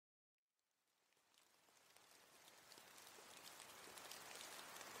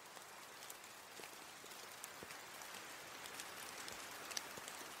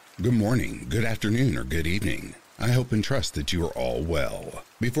Good morning, good afternoon, or good evening. I hope and trust that you are all well.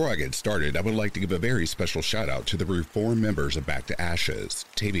 Before I get started, I would like to give a very special shout out to the reform members of Back to Ashes: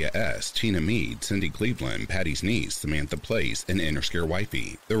 Tavia S., Tina Mead, Cindy Cleveland, Patty's niece, Samantha Place, and Interscare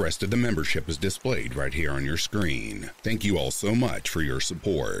Wifey. The rest of the membership is displayed right here on your screen. Thank you all so much for your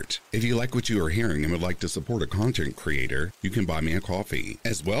support. If you like what you are hearing and would like to support a content creator, you can buy me a coffee.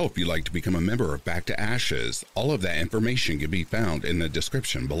 As well, if you'd like to become a member of Back to Ashes, all of that information can be found in the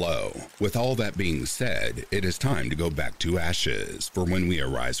description below. With all that being said, it is time to go back to ashes, for when we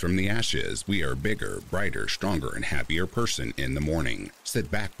arise from the ashes, we are a bigger, brighter, stronger, and happier person in the morning.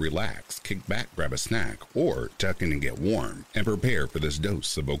 Sit back, relax, kick back, grab a snack, or tuck in and get warm, and prepare for this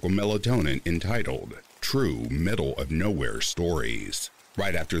dose of vocal melatonin entitled True Middle of Nowhere Stories.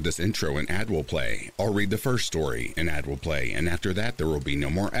 Right after this intro, an ad will play. I'll read the first story, an ad will play, and after that there will be no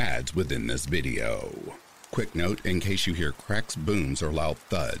more ads within this video. Quick note, in case you hear cracks, booms, or loud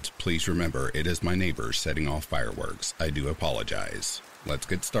thuds, please remember it is my neighbors setting off fireworks. I do apologize. Let's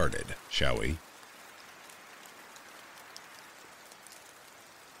get started, shall we?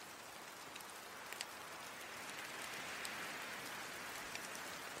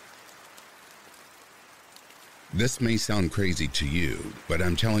 This may sound crazy to you, but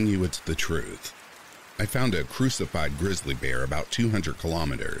I'm telling you it's the truth. I found a crucified grizzly bear about 200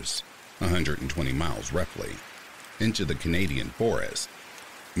 kilometers, 120 miles roughly, into the Canadian forest.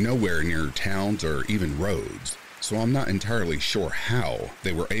 Nowhere near towns or even roads, so I'm not entirely sure how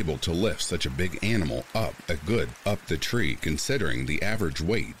they were able to lift such a big animal up the tree, considering the average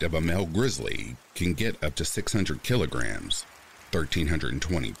weight of a male grizzly can get up to 600 kilograms,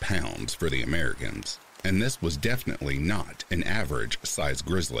 1,320 pounds for the Americans. And this was definitely not an average size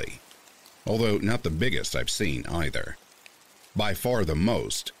grizzly, although not the biggest I've seen either. By far the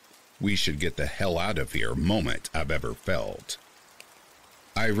most "we should get the hell out of here" moment I've ever felt.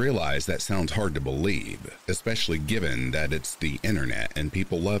 I realize that sounds hard to believe, especially given that it's the internet and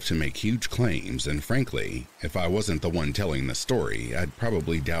people love to make huge claims, and frankly, if I wasn't the one telling the story, I'd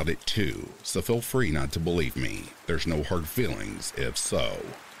probably doubt it too, so feel free not to believe me. There's no hard feelings if so.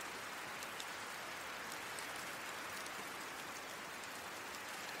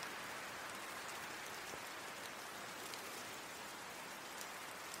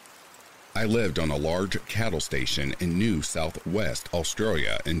 I lived on a large cattle station in New South Wales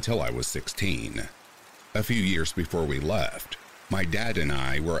Australia until I was 16. A few years before we left, my dad and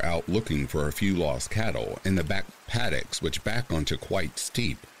I were out looking for a few lost cattle in the back paddocks which back onto quite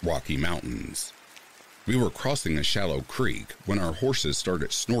steep, rocky mountains. We were crossing a shallow creek when our horses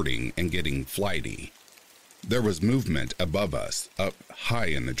started snorting and getting flighty. There was movement above us, up high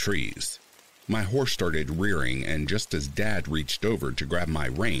in the trees. My horse started rearing, and just as Dad reached over to grab my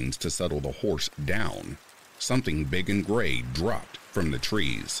reins to settle the horse down, something big and gray dropped from the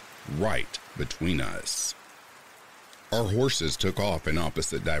trees right between us. Our horses took off in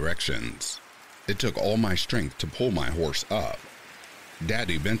opposite directions. It took all my strength to pull my horse up. Dad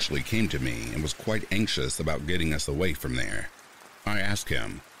eventually came to me and was quite anxious about getting us away from there. I asked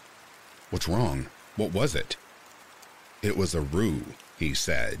him, "What's wrong? What was it?" "It was a roo," he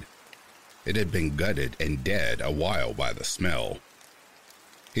said. It had been gutted and dead a while by the smell.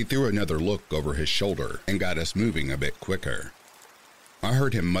 He threw another look over his shoulder and got us moving a bit quicker. I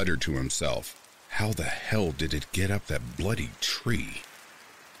heard him mutter to himself, "How the hell did it get up that bloody tree?"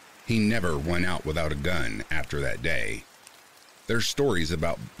 He never went out without a gun after that day. There's stories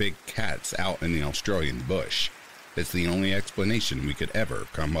about big cats out in the Australian bush. It's the only explanation we could ever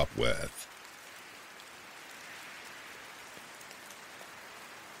come up with.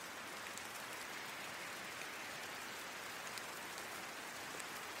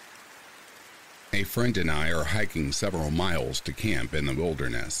 A friend and I are hiking several miles to camp in the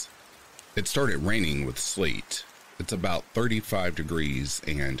wilderness. It started raining with sleet. It's about 35 degrees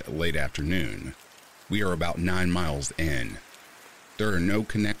and late afternoon. We are about 9 miles in. There are no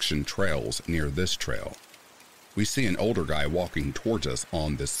connection trails near this trail. We see an older guy walking towards us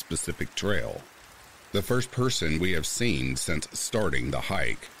on this specific trail. The first person we have seen since starting the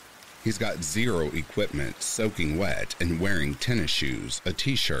hike. He's got zero equipment, soaking wet, and wearing tennis shoes, a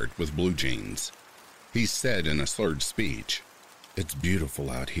t-shirt with blue jeans. He said in a slurred speech, "It's beautiful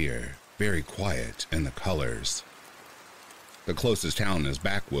out here, very quiet, and the colors." The closest town is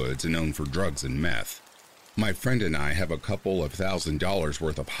backwoods and known for drugs and meth. My friend and I have a couple of $1,000s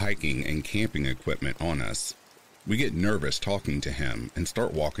worth of hiking and camping equipment on us. We get nervous talking to him and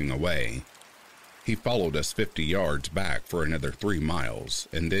start walking away. He followed us 50 yards back for another 3 miles,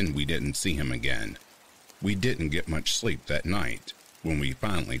 and then we didn't see him again. We didn't get much sleep that night when we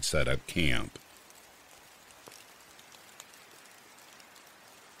finally set up camp.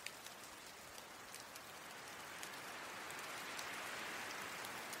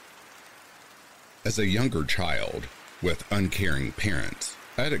 As a younger child, with uncaring parents,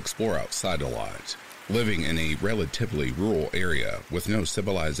 I'd explore outside a lot, living in a relatively rural area with no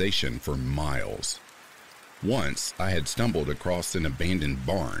civilization for miles. Once, I had stumbled across an abandoned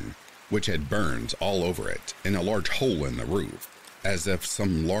barn, which had burns all over it and a large hole in the roof, as if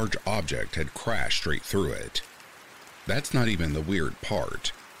some large object had crashed straight through it. That's not even the weird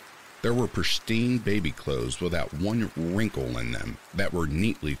part. There were pristine baby clothes without one wrinkle in them that were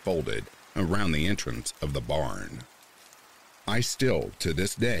neatly folded around the entrance of the barn. I still, to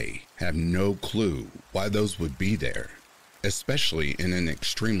this day, have no clue why those would be there, especially in an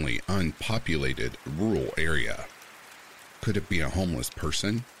extremely unpopulated rural area. Could it be a homeless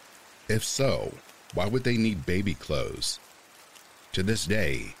person? If so, why would they need baby clothes? To this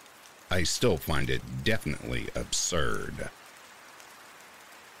day, I still find it definitely absurd.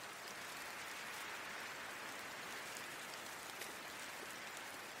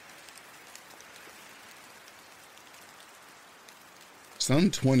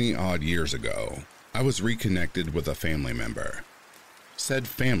 Some 20-odd years ago, I was reconnected with a family member. Said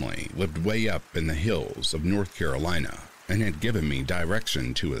family lived way up in the hills of North Carolina and had given me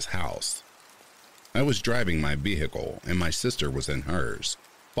direction to his house. I was driving my vehicle and my sister was in hers,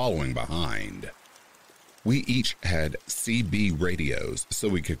 following behind. We each had CB radios so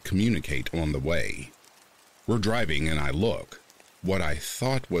we could communicate on the way. We're driving and I look. What I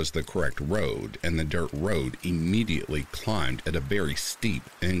thought was the correct road, and the dirt road immediately climbed at a very steep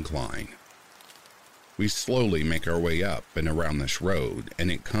incline. We slowly make our way up and around this road,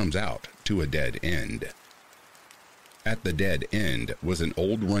 and it comes out to a dead end. At the dead end was an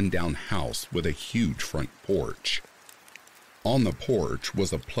old rundown house with a huge front porch. On the porch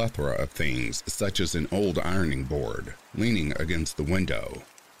was a plethora of things such as an old ironing board leaning against the window,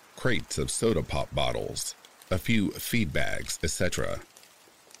 crates of soda pop bottles, a few feed bags, etc.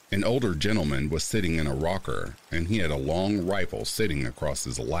 An older gentleman was sitting in a rocker, and he had a long rifle sitting across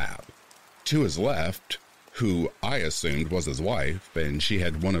his lap. To his left, who I assumed was his wife, and she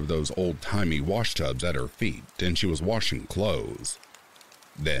had one of those old-timey wash tubs at her feet, and she was washing clothes.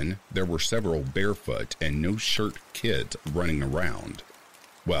 Then there were several barefoot and no-shirt kids running around.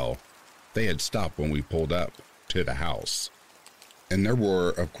 Well, they had stopped when we pulled up to the house. And there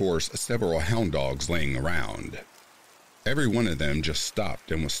were, of course, several hound dogs laying around. Every one of them just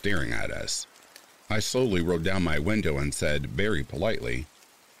stopped and was staring at us. I slowly rolled down my window and said, very politely,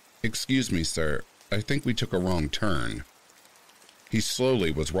 "Excuse me, sir, I think we took a wrong turn." He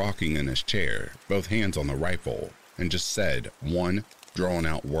slowly was rocking in his chair, both hands on the rifle, and just said one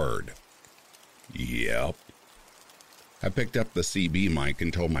drawn-out word. "Yep." I picked up the CB mic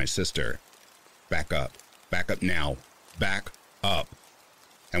and told my sister, back up now, back up."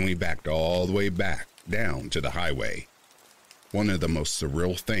 And we backed all the way back down to the highway. One of the most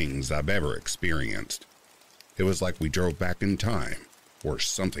surreal things I've ever experienced. It was like we drove back in time, or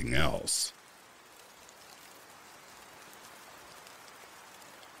something else.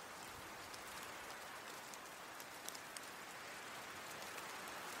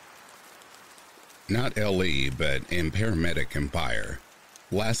 Not LE, but in Paramedic Empire.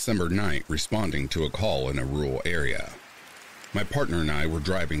 Last summer night, responding to a call in a rural area. My partner and I were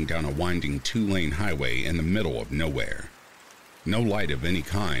driving down a winding 2-lane highway in the middle of nowhere. No light of any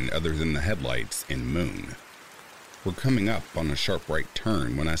kind other than the headlights and moon. We're coming up on a sharp right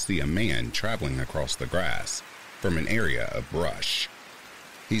turn when I see a man traveling across the grass from an area of brush.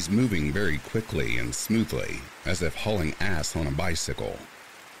 He's moving very quickly and smoothly, as if hauling ass on a bicycle.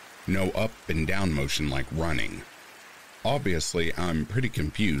 No up and down motion like running. Obviously, I'm pretty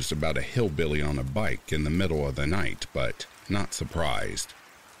confused about a hillbilly on a bike in the middle of the night, but not surprised.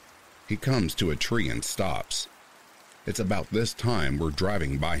 He comes to a tree and stops. It's about this time we're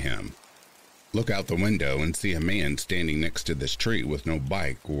driving by him. Look out the window and see a man standing next to this tree with no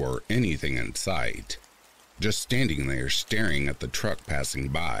bike or anything in sight. Just standing there staring at the truck passing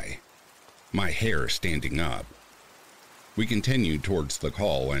by. My hair standing up. We continued towards the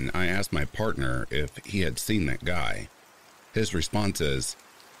call and I asked my partner if he had seen that guy. His response is,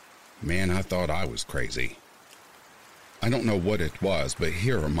 "Man, I thought I was crazy." I don't know what it was, but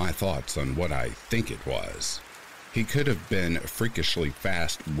here are my thoughts on what I think it was. He could have been freakishly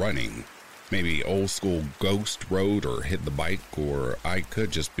fast running, maybe old school ghost rode or hit the bike, or I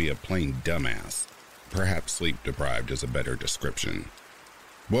could just be a plain dumbass. Perhaps sleep deprived is a better description.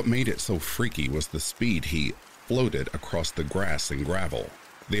 What made it so freaky was the speed he floated across the grass and gravel,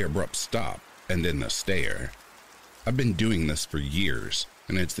 the abrupt stop, and then the stare. I've been doing this for years,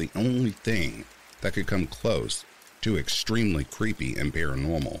 and it's the only thing that could come close to extremely creepy and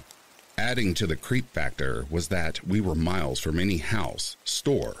paranormal. Adding to the creep factor was that we were miles from any house,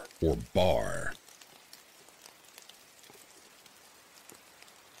 store, or bar.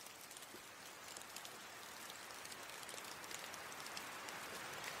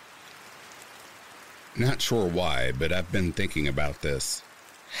 Not sure why, but I've been thinking about this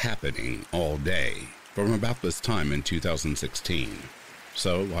happening all day from about this time in 2016,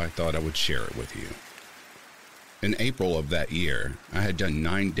 so I thought I would share it with you. In April of that year, I had done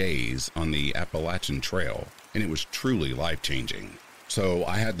 9 days on the Appalachian Trail, and it was truly life-changing. So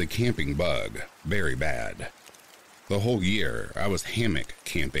I had the camping bug, very bad. The whole year, I was hammock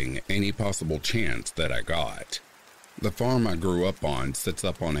camping any possible chance that I got. The farm I grew up on sits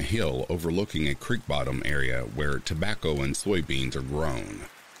up on a hill overlooking a creek bottom area where tobacco and soybeans are grown.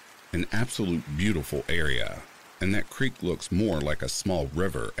 An absolute beautiful area, and that creek looks more like a small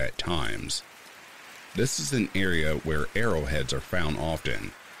river at times. This is an area where arrowheads are found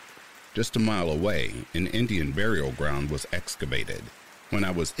often. Just a mile away, an Indian burial ground was excavated when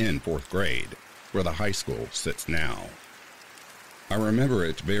I was in 4th grade, where the high school sits now. I remember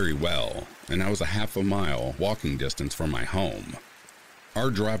it very well, and I was a half a mile walking distance from my home. Our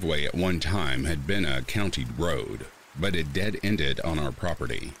driveway at one time had been a county road, but it dead-ended on our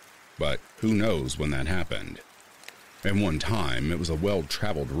property. But who knows when that happened. At one time, it was a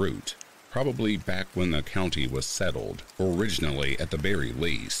well-traveled route, probably back when the county was settled, originally at the very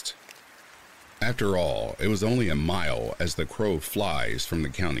least. After all, it was only a mile as the crow flies from the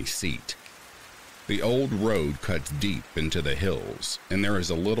county seat. The old road cuts deep into the hills, and there is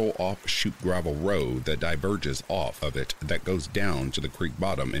a little offshoot gravel road that diverges off of it that goes down to the creek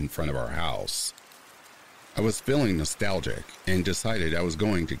bottom in front of our house. I was feeling nostalgic and decided I was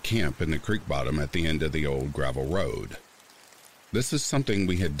going to camp in the creek bottom at the end of the old gravel road. This is something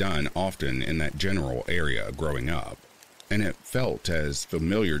we had done often in that general area growing up, and it felt as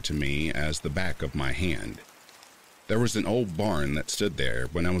familiar to me as the back of my hand. There was an old barn that stood there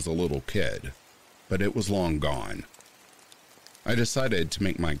when I was a little kid, but it was long gone. I decided to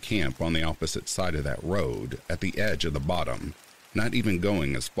make my camp on the opposite side of that road at the edge of the bottom, not even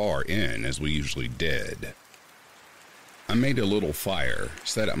going as far in as we usually did. I made a little fire,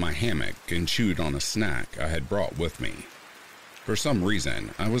 set up my hammock, and chewed on a snack I had brought with me. For some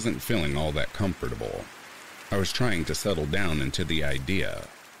reason, I wasn't feeling all that comfortable. I was trying to settle down into the idea,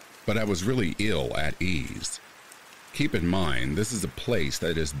 but I was really ill at ease. Keep in mind, this is a place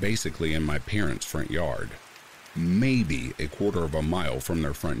that is basically in my parents' front yard, maybe a quarter of a mile from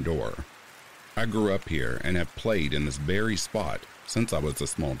their front door. I grew up here and have played in this very spot since I was a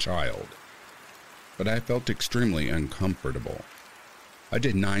small child, but I felt extremely uncomfortable. I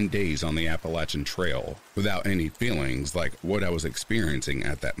did 9 days on the Appalachian Trail without any feelings like what I was experiencing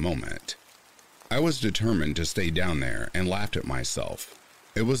at that moment. I was determined to stay down there and laughed at myself.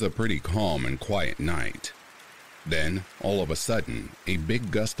 It was a pretty calm and quiet night. Then, all of a sudden, a big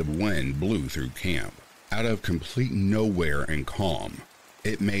gust of wind blew through camp, out of complete nowhere and calm.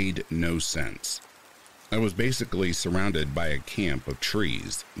 It made no sense. I was basically surrounded by a camp of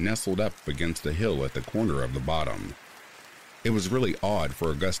trees nestled up against the hill at the corner of the bottom. It was really odd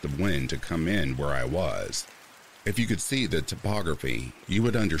for a gust of wind to come in where I was. If you could see the topography, you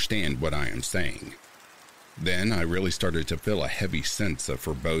would understand what I am saying. Then I really started to feel a heavy sense of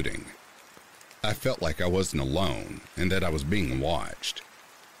foreboding. I felt like I wasn't alone and that I was being watched.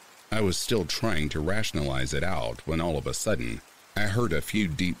 I was still trying to rationalize it out when all of a sudden, I heard a few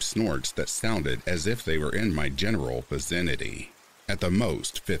deep snorts that sounded as if they were in my general vicinity, at the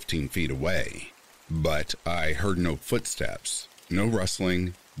most 15 feet away. But I heard no footsteps, no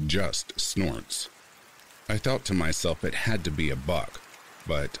rustling, just snorts. I thought to myself it had to be a buck,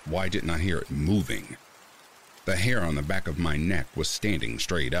 but why didn't I hear it moving? The hair on the back of my neck was standing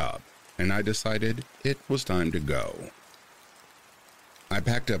straight up, and I decided it was time to go. I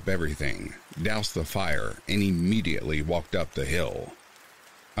packed up everything, doused the fire, and immediately walked up the hill.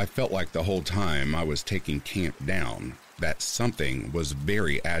 I felt like the whole time I was taking camp down, that something was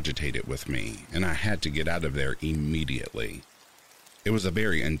very agitated with me, and I had to get out of there immediately. It was a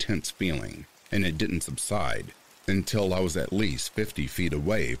very intense feeling, and it didn't subside until I was at least 50 feet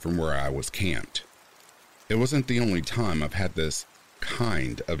away from where I was camped. It wasn't the only time I've had this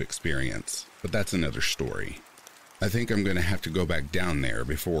kind of experience, but that's another story. I think I'm going to have to go back down there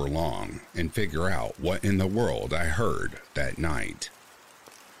before long and figure out what in the world I heard that night.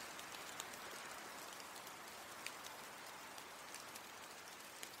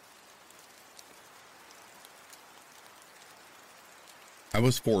 I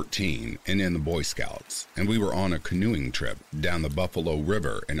was 14 and in the Boy Scouts, and we were on a canoeing trip down the Buffalo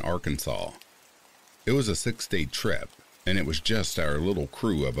River in Arkansas. It was a 6-day trip, and it was just our little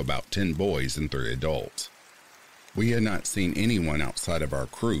crew of about 10 boys and 3 adults. We had not seen anyone outside of our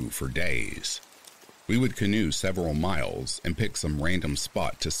crew for days. We would canoe several miles and pick some random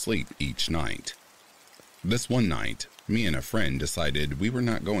spot to sleep each night. This one night, me and a friend decided we were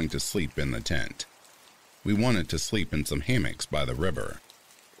not going to sleep in the tent. We wanted to sleep in some hammocks by the river.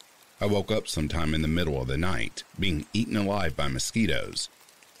 I woke up sometime in the middle of the night, being eaten alive by mosquitoes,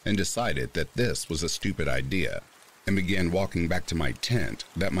 and decided that this was a stupid idea, and began walking back to my tent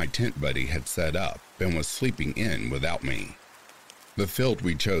that my tent buddy had set up and was sleeping in without me. The field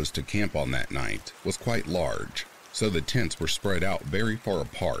we chose to camp on that night was quite large, so the tents were spread out very far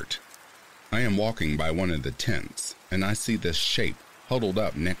apart. I am walking by one of the tents, and I see this shape huddled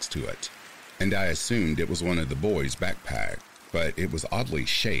up next to it, and I assumed it was one of the boys' backpack, but it was oddly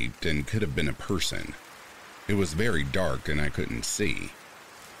shaped and could have been a person. It was very dark and I couldn't see.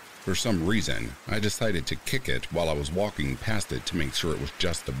 For some reason, I decided to kick it while I was walking past it to make sure it was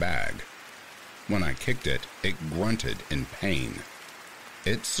just a bag. When I kicked it, it grunted in pain.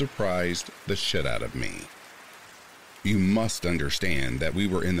 It surprised the shit out of me. You must understand that we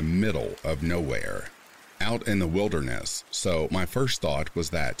were in the middle of nowhere, out in the wilderness, so my first thought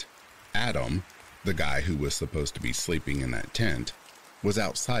was that Adam, the guy who was supposed to be sleeping in that tent, was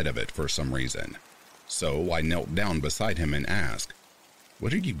outside of it for some reason. So I knelt down beside him and asked,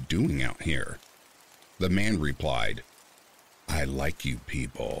 "What are you doing out here?" The man replied, "I like you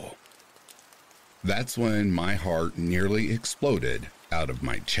people." That's when my heart nearly exploded out of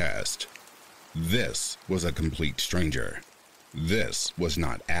my chest. This was a complete stranger. This was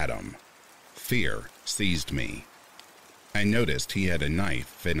not Adam. Fear seized me. I noticed he had a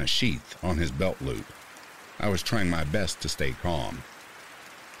knife in a sheath on his belt loop. I was trying my best to stay calm.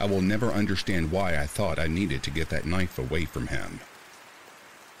 I will never understand why I thought I needed to get that knife away from him.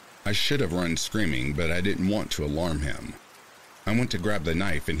 I should have run screaming, but I didn't want to alarm him. I went to grab the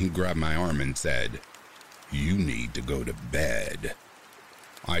knife and he grabbed my arm and said, "You need to go to bed."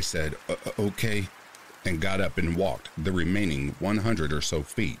 I said, "Okay," and got up and walked the remaining 100 or so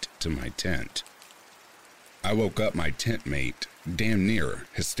feet to my tent. I woke up my tent mate damn near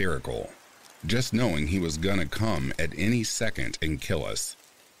hysterical, just knowing he was gonna come at any second and kill us.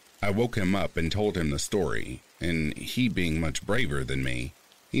 I woke him up and told him the story, and he being much braver than me,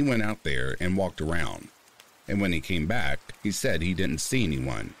 he went out there and walked around, and when he came back, he said he didn't see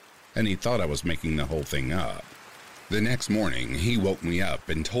anyone, and he thought I was making the whole thing up. The next morning, he woke me up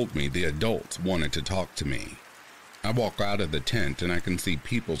and told me the adults wanted to talk to me. I walk out of the tent and I can see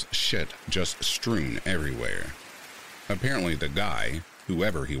people's shit just strewn everywhere. Apparently the guy,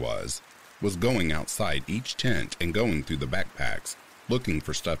 whoever he was going outside each tent and going through the backpacks, looking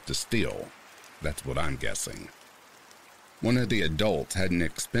for stuff to steal. That's what I'm guessing. One of the adults had an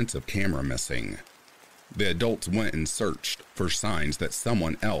expensive camera missing. The adults went and searched for signs that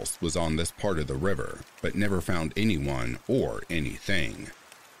someone else was on this part of the river, but never found anyone or anything.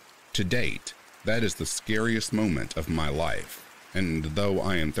 To date, that is the scariest moment of my life, and though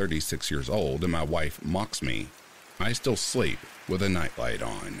I am 36 years old and my wife mocks me, I still sleep with a nightlight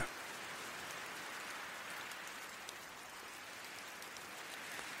on.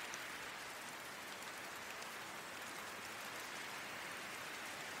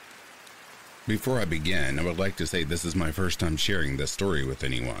 Before I begin, I would like to say this is my first time sharing this story with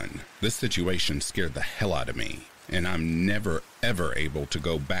anyone. This situation scared the hell out of me, and I'm never ever able to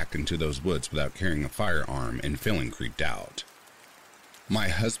go back into those woods without carrying a firearm and feeling creeped out. My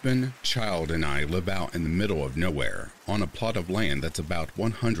husband, child, and I live out in the middle of nowhere on a plot of land that's about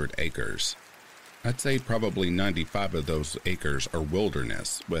 100 acres. I'd say probably 95 of those acres are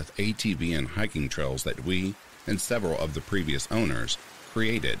wilderness with ATV and hiking trails that we and several of the previous owners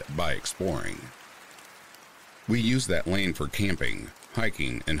created by exploring. We use that land for camping,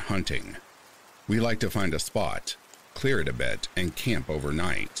 hiking, and hunting. We like to find a spot, clear it a bit, and camp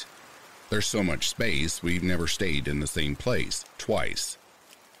overnight. There's so much space, we've never stayed in the same place twice.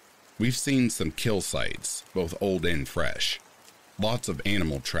 We've seen some kill sites, both old and fresh. Lots of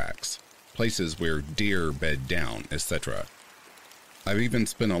animal tracks, places where deer bed down, etc. I've even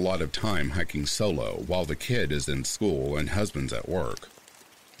spent a lot of time hiking solo while the kid is in school and husband's at work.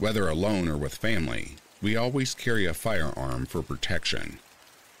 Whether alone or with family, we always carry a firearm for protection.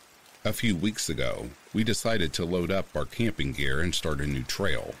 A few weeks ago, we decided to load up our camping gear and start a new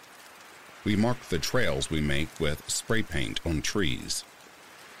trail. We mark the trails we make with spray paint on trees.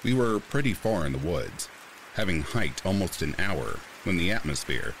 We were pretty far in the woods, having hiked almost an hour when the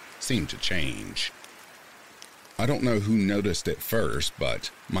atmosphere seemed to change. I don't know who noticed it first,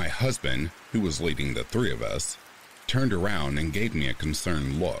 but my husband, who was leading the three of us, turned around and gave me a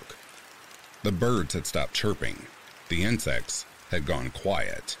concerned look. The birds had stopped chirping. The insects had gone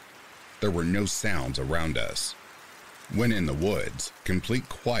quiet. There were no sounds around us. When in the woods, complete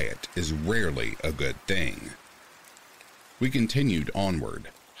quiet is rarely a good thing. We continued onward,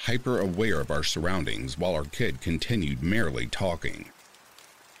 hyper aware of our surroundings while our kid continued merrily talking.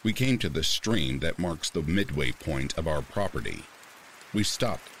 We came to the stream that marks the midway point of our property. We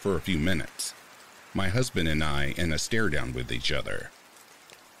stopped for a few minutes, my husband and I in a stare down with each other.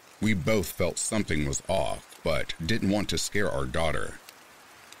 We both felt something was off, but didn't want to scare our daughter.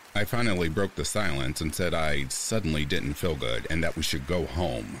 I finally broke the silence and said I suddenly didn't feel good and that we should go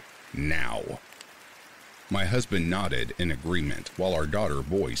home, now. My husband nodded in agreement while our daughter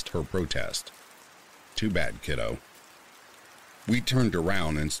voiced her protest. Too bad, kiddo. We turned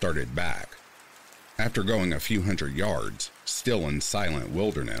around and started back. After going a few hundred yards, still in silent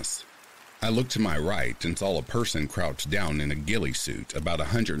wilderness, I looked to my right and saw a person crouched down in a ghillie suit about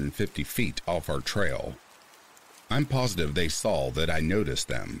 150 feet off our trail. I'm positive they saw that I noticed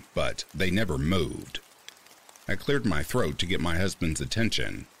them, but they never moved. I cleared my throat to get my husband's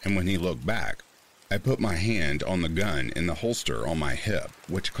attention, and when he looked back, I put my hand on the gun in the holster on my hip,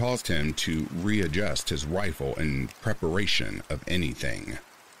 which caused him to readjust his rifle in preparation of anything.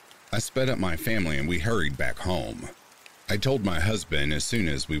 I sped up my family and we hurried back home. I told my husband as soon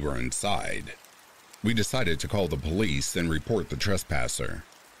as we were inside. We decided to call the police and report the trespasser.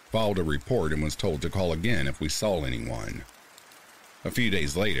 Filed a report and was told to call again if we saw anyone. A few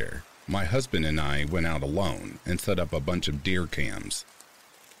days later, my husband and I went out alone and set up a bunch of deer cams.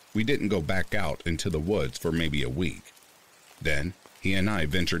 We didn't go back out into the woods for maybe a week. Then, he and I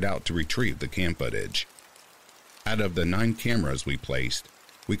ventured out to retrieve the cam footage. Out of the 9 cameras we placed,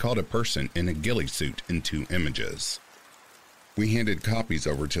 we caught a person in a ghillie suit in 2 images. We handed copies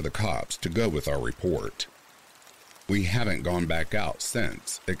over to the cops to go with our report. We haven't gone back out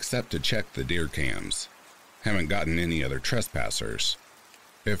since, except to check the deer cams. Haven't gotten any other trespassers.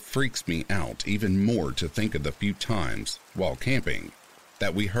 It freaks me out even more to think of the few times, while camping,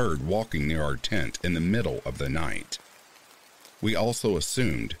 that we heard walking near our tent in the middle of the night. We also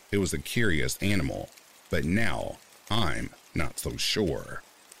assumed it was a curious animal, but now I'm not so sure.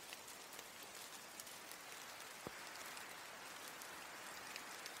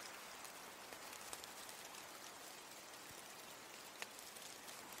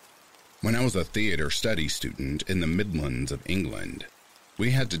 When I was a theater study student in the Midlands of England,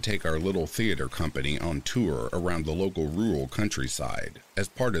 we had to take our little theater company on tour around the local rural countryside as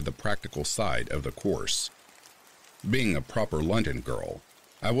part of the practical side of the course. Being a proper London girl,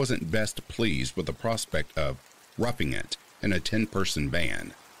 I wasn't best pleased with the prospect of roughing it in a 10-person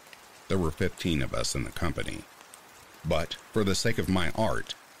van. There were 15 of us in the company. But for the sake of my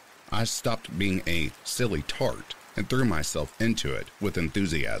art, I stopped being a silly tart and threw myself into it with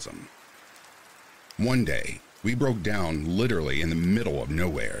enthusiasm. One day, we broke down literally in the middle of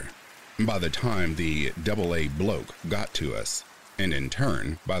nowhere. By the time the AA bloke got to us, and in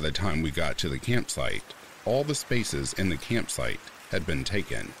turn, by the time we got to the campsite, all the spaces in the campsite had been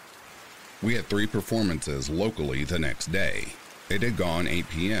taken. We had 3 performances locally the next day. It had gone 8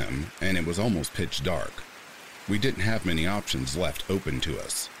 p.m., and it was almost pitch dark. We didn't have many options left open to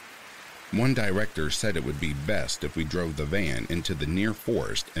us. One director said it would be best if we drove the van into the near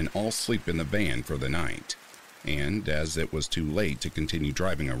forest and all sleep in the van for the night. And as it was too late to continue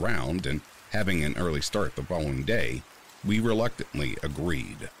driving around and having an early start the following day, we reluctantly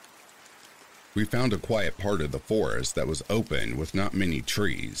agreed. We found a quiet part of the forest that was open with not many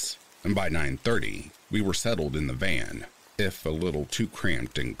trees, and by 9:30, we were settled in the van, if a little too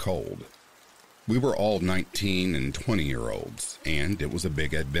cramped and cold. We were all 19 and 20-year-olds, and it was a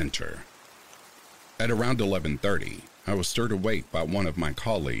big adventure. At around 11:30, I was stirred awake by one of my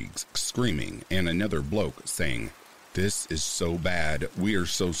colleagues screaming and another bloke saying, "This is so bad, we are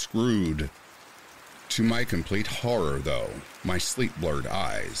so screwed." To my complete horror, though, my sleep-blurred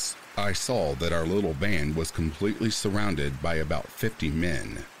eyes, I saw that our little band was completely surrounded by about 50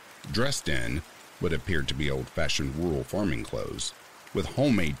 men, dressed in what appeared to be old-fashioned rural farming clothes, with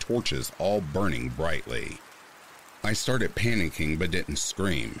homemade torches all burning brightly. I started panicking but didn't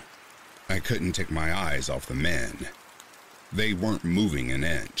scream. I couldn't take my eyes off the men. They weren't moving an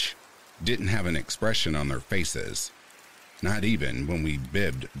inch, didn't have an expression on their faces, not even when we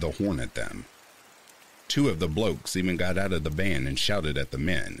bibbed the horn at them. 2 of the blokes even got out of the van and shouted at the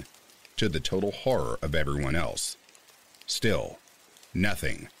men, to the total horror of everyone else. Still,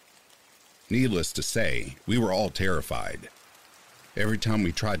 nothing. Needless to say, we were all terrified. Every time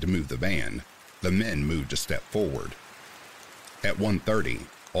we tried to move the van, the men moved a step forward. At 1:30,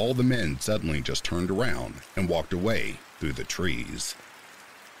 all the men suddenly just turned around and walked away through the trees.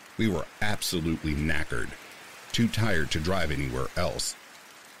 We were absolutely knackered, too tired to drive anywhere else,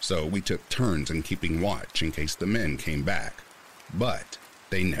 so we took turns in keeping watch in case the men came back, but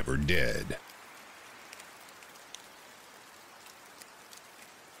they never did.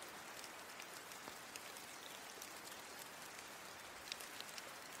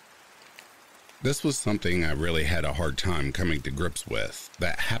 This was something I really had a hard time coming to grips with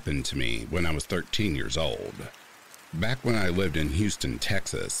that happened to me when I was 13 years old. Back when I lived in Houston,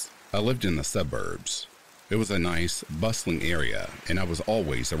 Texas, I lived in the suburbs. It was a nice, bustling area, and I was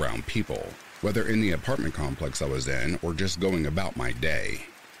always around people, whether in the apartment complex I was in or just going about my day.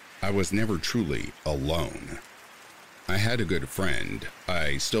 I was never truly alone. I had a good friend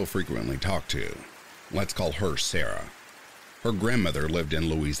I still frequently talk to. Let's call her Sarah. Her grandmother lived in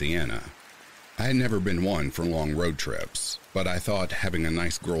Louisiana. I had never been one for long road trips, but I thought having a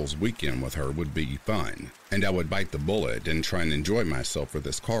nice girls' weekend with her would be fun, and I would bite the bullet and try and enjoy myself for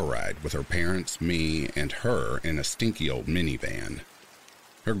this car ride with her parents, me, and her in a stinky old minivan.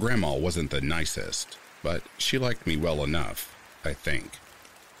 Her grandma wasn't the nicest, but she liked me well enough, I think.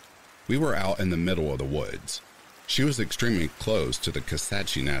 We were out in the middle of the woods. She was extremely close to the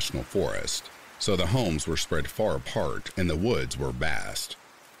Kisatchie National Forest, so the homes were spread far apart and the woods were vast.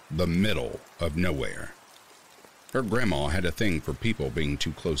 The middle of nowhere. Her grandma had a thing for people being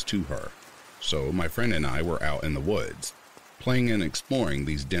too close to her, so my friend and I were out in the woods, playing and exploring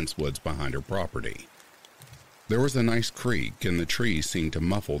these dense woods behind her property. There was a nice creek, and the trees seemed to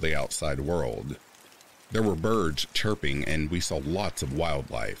muffle the outside world. There were birds chirping, and we saw lots of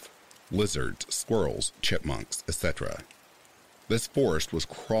wildlife, lizards, squirrels, chipmunks, etc. This forest was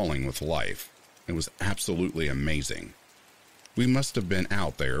crawling with life. It was absolutely amazing. We must have been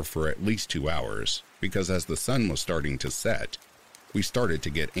out there for at least 2 hours, because as the sun was starting to set, we started to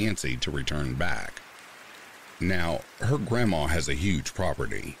get antsy to return back. Now, her grandma has a huge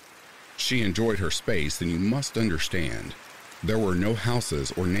property. She enjoyed her space, and you must understand, there were no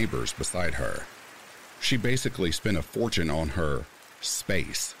houses or neighbors beside her. She basically spent a fortune on her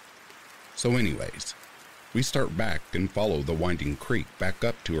space. So anyways, we start back and follow the winding creek back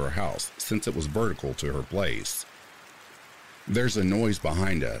up to her house since it was vertical to her place. There's a noise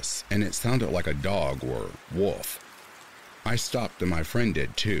behind us, and it sounded like a dog or wolf. I stopped and my friend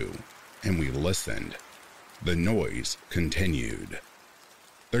did too, and we listened. The noise continued.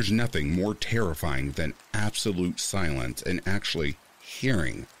 There's nothing more terrifying than absolute silence and actually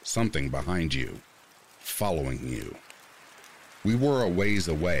hearing something behind you, following you. We were a ways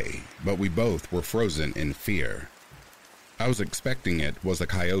away, but we both were frozen in fear. I was expecting it was a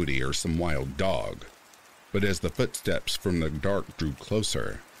coyote or some wild dog. But as the footsteps from the dark drew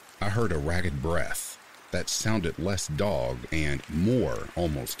closer, I heard a ragged breath that sounded less dog and more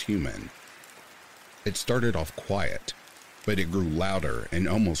almost human. It started off quiet, but it grew louder and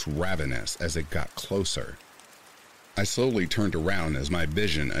almost ravenous as it got closer. I slowly turned around as my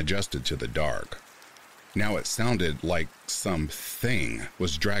vision adjusted to the dark. Now it sounded like something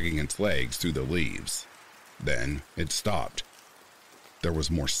was dragging its legs through the leaves. Then it stopped. There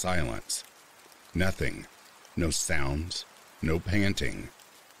was more silence. Nothing. No sounds, no panting,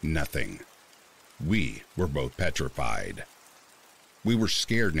 nothing. We were both petrified. We were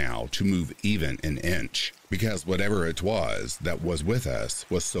scared now to move even an inch, because whatever it was that was with us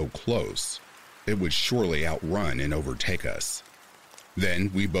was so close, it would surely outrun and overtake us. Then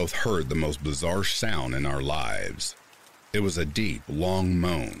we both heard the most bizarre sound in our lives. It was a deep, long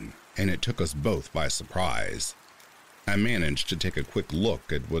moan, and it took us both by surprise. I managed to take a quick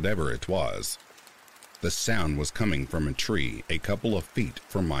look at whatever it was. The sound was coming from a tree a couple of feet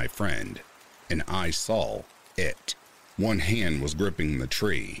from my friend, and I saw it. One hand was gripping the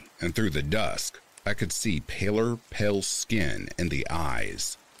tree, and through the dusk, I could see pale skin and the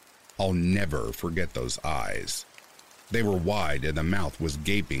eyes. I'll never forget those eyes. They were wide and the mouth was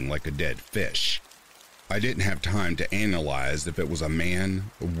gaping like a dead fish. I didn't have time to analyze if it was a man,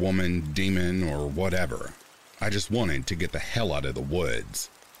 a woman, demon, or whatever. I just wanted to get the hell out of the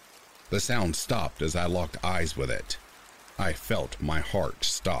woods. The sound stopped as I locked eyes with it. I felt my heart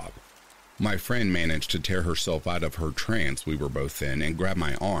stop. My friend managed to tear herself out of her trance we were both in and grab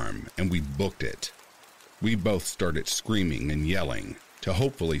my arm, and we booked it. We both started screaming and yelling to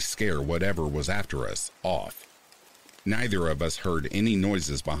hopefully scare whatever was after us off. Neither of us heard any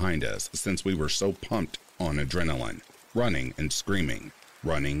noises behind us since we were so pumped on adrenaline, running and screaming,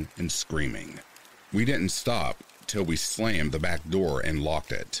 running and screaming. We didn't stop till we slammed the back door and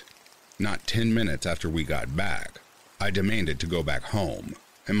locked it. Not 10 minutes after we got back, I demanded to go back home,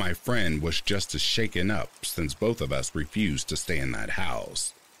 and my friend was just as shaken up since both of us refused to stay in that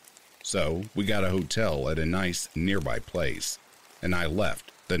house. So we got a hotel at a nice nearby place, and I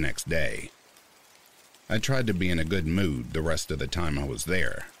left the next day. I tried to be in a good mood the rest of the time I was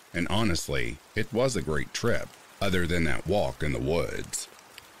there, and honestly, it was a great trip, other than that walk in the woods.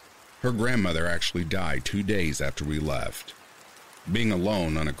 Her grandmother actually died 2 days after we left. Being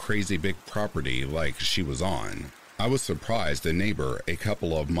alone on a crazy big property like she was on, I was surprised a neighbor a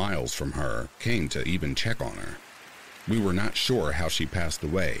couple of miles from her came to even check on her. We were not sure how she passed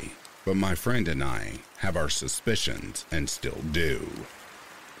away, but my friend and I have our suspicions and still do.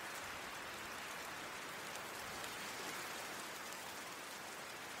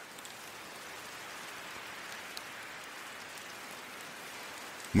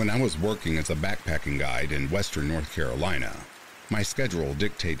 When I was working as a backpacking guide in western North Carolina, my schedule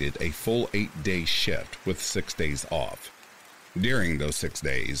dictated a full 8-day shift with 6 days off. During those 6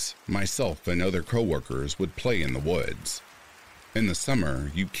 days, myself and other coworkers would play in the woods. In the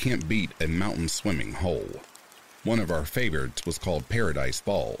summer, you can't beat a mountain swimming hole. One of our favorites was called Paradise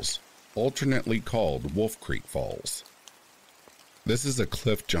Falls, alternately called Wolf Creek Falls. This is a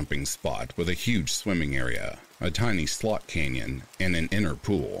cliff jumping spot with a huge swimming area, a tiny slot canyon, and an inner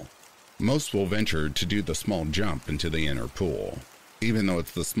pool. Most will venture to do the small jump into the inner pool. Even though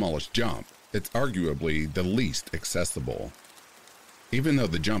it's the smallest jump, it's arguably the least accessible. Even though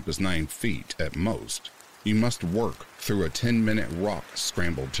the jump is 9 feet at most, you must work through a 10-minute rock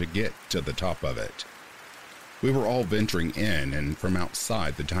scramble to get to the top of it. We were all venturing in, and from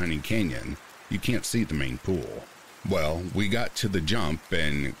outside the tiny canyon, you can't see the main pool. Well, we got to the jump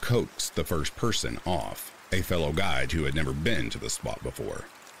and coaxed the first person off, a fellow guide who had never been to the spot before.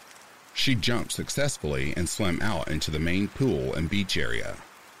 She jumped successfully and swam out into the main pool and beach area.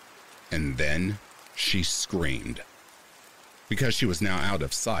 And then she screamed. Because she was now out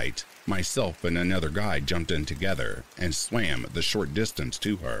of sight, myself and another guide jumped in together and swam the short distance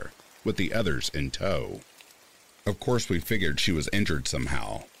to her, with the others in tow. Of course, we figured she was injured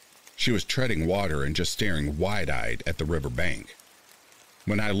somehow. She was treading water and just staring wide-eyed at the river bank.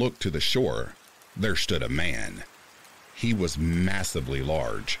 When I looked to the shore, there stood a man. He was massively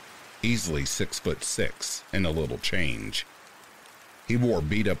large, easily 6'6" and a little change. He wore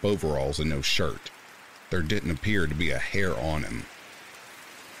beat-up overalls and no shirt. There didn't appear to be a hair on him.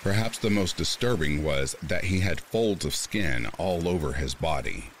 Perhaps the most disturbing was that he had folds of skin all over his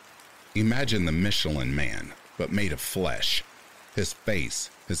body. Imagine the Michelin Man, but made of flesh. His face,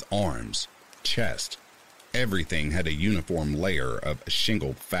 his arms, chest, everything had a uniform layer of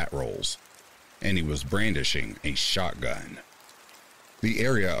shingled fat rolls, and he was brandishing a shotgun. The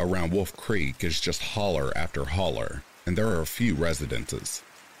area around Wolf Creek is just holler after holler, and there are a few residences.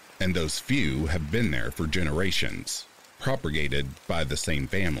 And those few have been there for generations, propagated by the same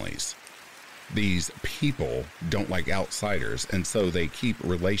families. These people don't like outsiders, and so they keep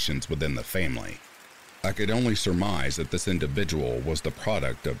relations within the family. I could only surmise that this individual was the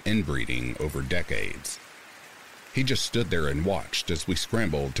product of inbreeding over decades. He just stood there and watched as we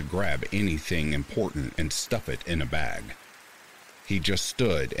scrambled to grab anything important and stuff it in a bag. He just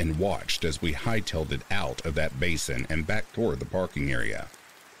stood and watched as we hightailed it out of that basin and back toward the parking area.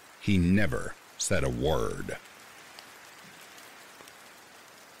 He never said a word.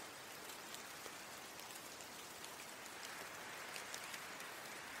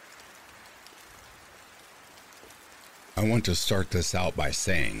 I want to start this out by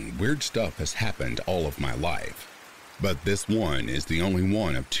saying weird stuff has happened all of my life, but this one is the only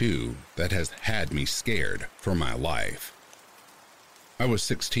one of two that has had me scared for my life. I was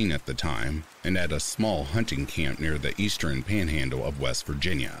 16 at the time and at a small hunting camp near the eastern panhandle of West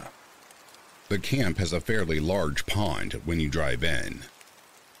Virginia. The camp has a fairly large pond when you drive in.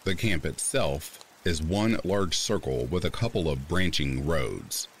 The camp itself is one large circle with a couple of branching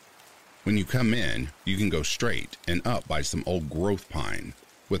roads. When you come in, you can go straight and up by some old growth pine,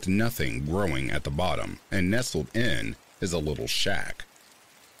 with nothing growing at the bottom, and nestled in is a little shack.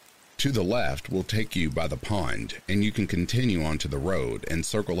 To the left will take you by the pond, and you can continue onto the road and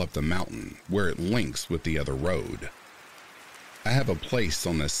circle up the mountain where it links with the other road. I have a place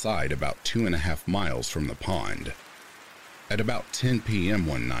on this side about 2.5 miles from the pond. At about 10 p.m.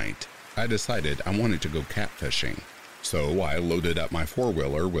 one night, I decided I wanted to go catfishing. So I loaded up my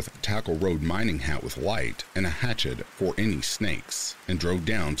four-wheeler with Tackle Road mining hat with light and a hatchet for any snakes and drove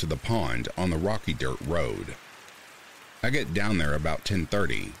down to the pond on the rocky dirt road. I get down there about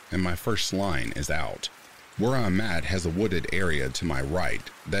 10:30 and my first line is out. Where I'm at has a wooded area to my right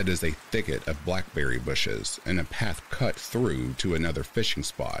that is a thicket of blackberry bushes and a path cut through to another fishing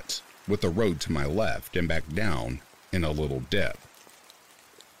spot, with a road to my left and back down in a little dip.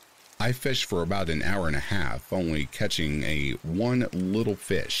 I fished for about an hour and a half, only catching one little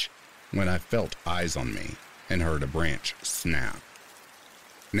fish when I felt eyes on me and heard a branch snap.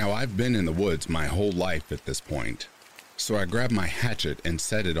 Now, I've been in the woods my whole life at this point, so I grabbed my hatchet and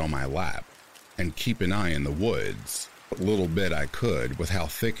set it on my lap and keep an eye in the woods, a little bit I could with how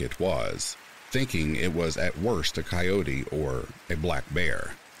thick it was, thinking it was at worst a coyote or a black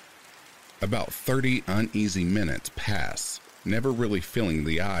bear. About 30 uneasy minutes pass, never really feeling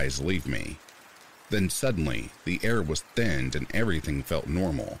the eyes leave me. Then suddenly, the air was thinned and everything felt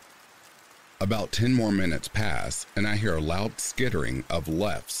normal. About 10 more minutes pass, and I hear a loud skittering of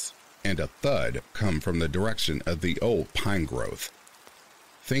lefts and a thud come from the direction of the old pine growth.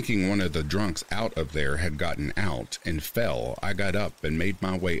 Thinking one of the drunks out of there had gotten out and fell, I got up and made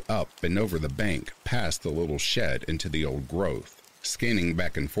my way up and over the bank past the little shed into the old growth, scanning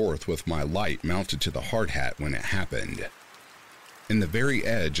back and forth with my light mounted to the hard hat when it happened. In the very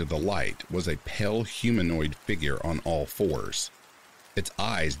edge of the light was a pale humanoid figure on all fours. Its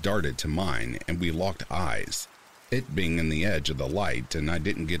eyes darted to mine, and we locked eyes, it being in the edge of the light, and I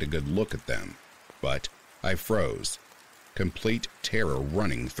didn't get a good look at them. But I froze, complete terror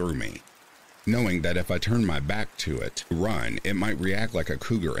running through me, knowing that if I turned my back to it, run, it might react like a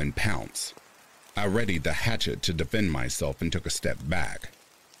cougar and pounce. I readied the hatchet to defend myself and took a step back.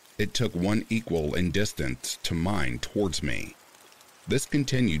 It took one equal in distance to mine towards me. This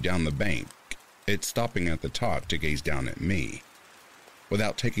continued down the bank, it stopping at the top to gaze down at me.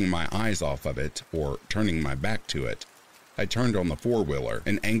 Without taking my eyes off of it or turning my back to it, I turned on the four-wheeler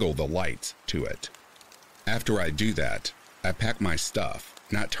and angled the lights to it. After I do that, I pack my stuff,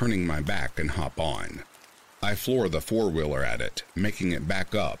 not turning my back, and hop on. I floor the four-wheeler at it, making it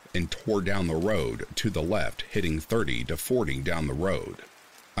back up, and tore down the road to the left, hitting 30 to 40 down the road.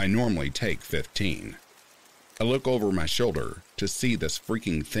 I normally take 15. I look over my shoulder to see this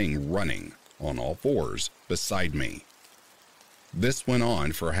freaking thing running, on all fours, beside me. This went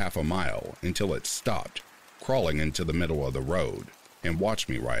on for half a mile until it stopped, crawling into the middle of the road, and watched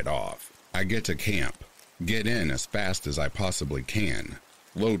me ride off. I get to camp, get in as fast as I possibly can,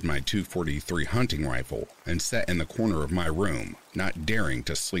 load my .243 hunting rifle, and sit in the corner of my room, not daring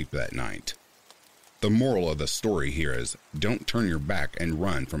to sleep that night. The moral of the story here is, don't turn your back and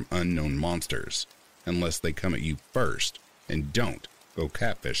run from unknown monsters, unless they come at you first, and don't go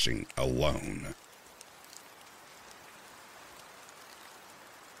catfishing alone.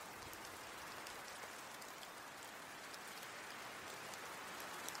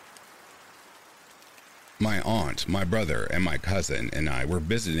 My aunt, my brother, and my cousin and I were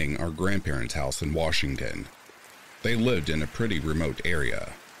visiting our grandparents' house in Washington. They lived in a pretty remote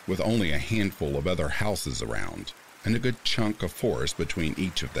area, with only a handful of other houses around, and a good chunk of forest between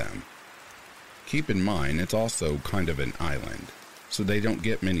each of them. Keep in mind it's also kind of an island, so they don't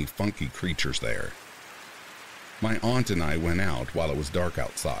get many funky creatures there. My aunt and I went out while it was dark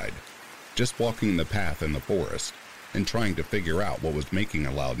outside, just walking the path in the forest, and trying to figure out what was making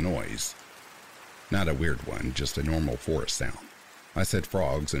a loud noise. Not a weird one, just a normal forest sound. I said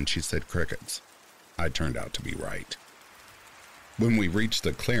frogs and she said crickets. I turned out to be right. When we reached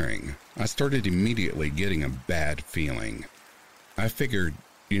the clearing, I started immediately getting a bad feeling. I figured,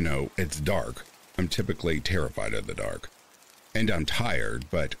 it's dark. I'm typically terrified of the dark. And I'm tired,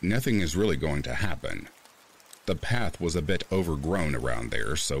 but nothing is really going to happen. The path was a bit overgrown around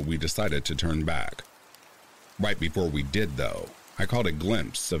there, so we decided to turn back. Right before we did, though, I caught a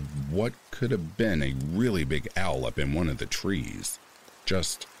glimpse of what could have been a really big owl up in one of the trees,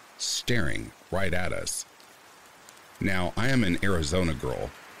 just staring right at us. Now, I am an Arizona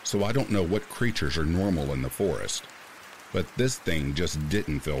girl, so I don't know what creatures are normal in the forest, but this thing just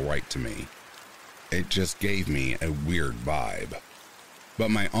didn't feel right to me. It just gave me a weird vibe.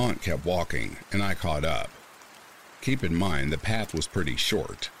 But my aunt kept walking, and I caught up. Keep in mind the path was pretty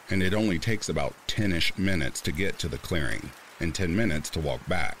short, and it only takes about 10-ish minutes to get to the clearing, and 10 minutes to walk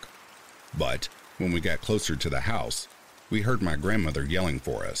back. But when we got closer to the house, we heard my grandmother yelling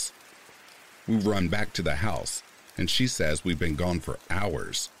for us. We run back to the house, and she says we've been gone for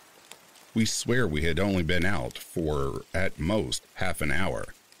hours. We swear we had only been out for, at most, half an hour.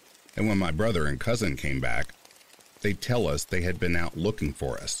 And when my brother and cousin came back, they tell us they had been out looking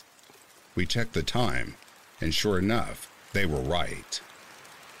for us. We checked the time, and sure enough, they were right.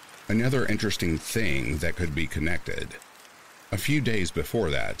 Another interesting thing that could be connected. A few days before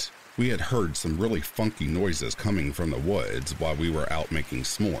that, we had heard some really funky noises coming from the woods while we were out making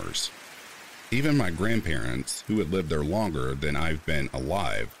s'mores. Even my grandparents, who had lived there longer than I've been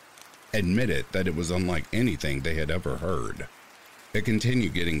alive, admitted that it was unlike anything they had ever heard. It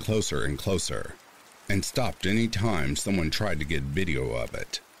continued getting closer and closer, and stopped any time someone tried to get video of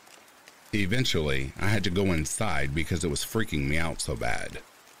it. Eventually, I had to go inside because it was freaking me out so bad.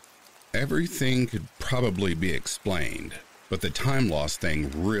 Everything could probably be explained, but the time loss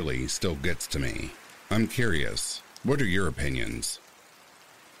thing really still gets to me. I'm curious, what are your opinions?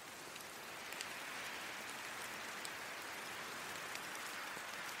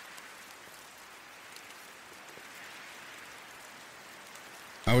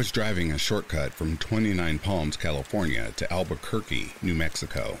 I was driving a shortcut from 29 Palms, California to Albuquerque, New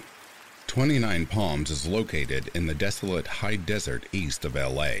Mexico. 29 Palms is located in the desolate high desert east of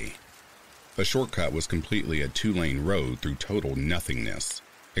LA. The shortcut was completely a 2-lane road through total nothingness,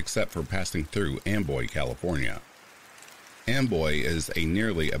 except for passing through Amboy, California. Amboy is a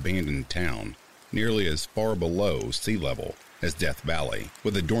nearly abandoned town, nearly as far below sea level as Death Valley,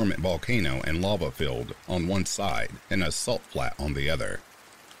 with a dormant volcano and lava field on one side and a salt flat on the other.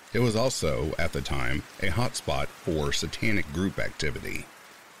 It was also, at the time, a hotspot for satanic group activity.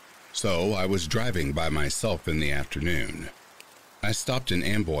 So I was driving by myself in the afternoon. I stopped in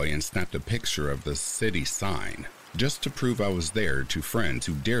Amboy and snapped a picture of the city sign, just to prove I was there to friends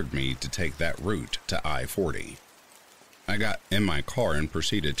who dared me to take that route to I-40. I got in my car and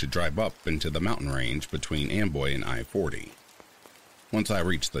proceeded to drive up into the mountain range between Amboy and I-40. Once I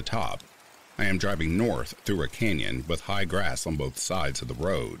reached the top, I am driving north through a canyon with high grass on both sides of the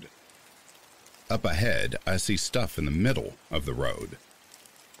road. Up ahead, I see stuff in the middle of the road.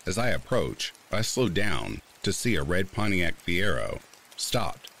 As I approach, I slow down to see a red Pontiac Fiero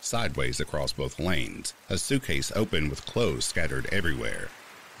stopped sideways across both lanes, a suitcase open with clothes scattered everywhere,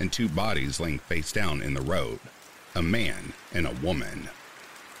 and 2 bodies laying face down in the road, a man and a woman.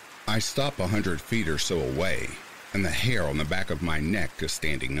 I stop 100 feet or so away, and the hair on the back of my neck is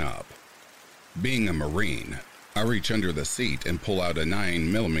standing up. Being a Marine, I reach under the seat and pull out a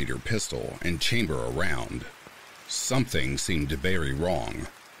 9mm pistol and chamber a round. Something seemed very wrong.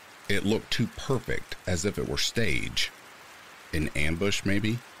 It looked too perfect, as if it were stage. An ambush,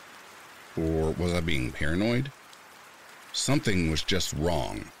 maybe? Or was I being paranoid? Something was just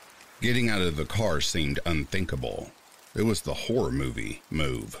wrong. Getting out of the car seemed unthinkable. It was the horror movie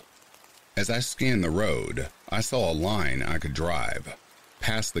move. As I scanned the road, I saw a line I could drive.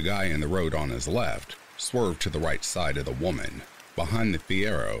 Past the guy in the road on his left, swerve to the right side of the woman, behind the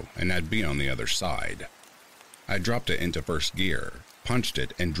Fiero, and I'd be on the other side. I dropped it into first gear, punched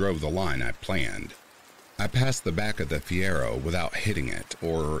it, and drove the line I planned. I passed the back of the Fiero without hitting it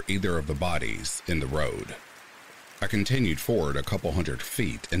or either of the bodies in the road. I continued forward a couple 100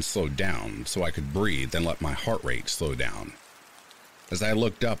 feet and slowed down so I could breathe and let my heart rate slow down. As I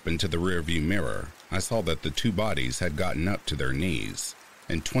looked up into the rearview mirror, I saw that the 2 bodies had gotten up to their knees,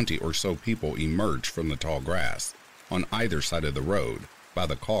 and 20 or so people emerged from the tall grass on either side of the road by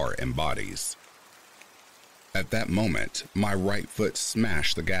the car and bodies. At that moment, my right foot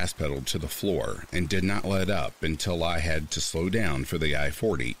smashed the gas pedal to the floor and did not let up until I had to slow down for the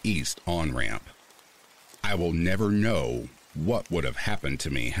I-40 East on-ramp. I will never know what would have happened to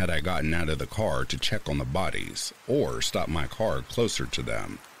me had I gotten out of the car to check on the bodies or stopped my car closer to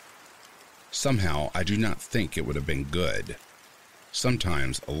them. Somehow, I do not think it would have been good.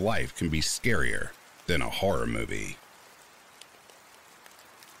 Sometimes life can be scarier than a horror movie.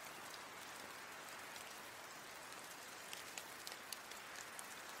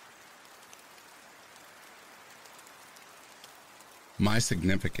 My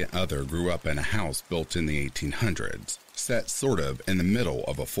significant other grew up in a house built in the 1800s, set sort of in the middle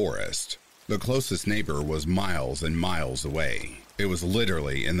of a forest. The closest neighbor was miles and miles away. It was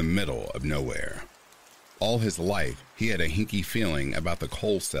literally in the middle of nowhere. All his life, he had a hinky feeling about the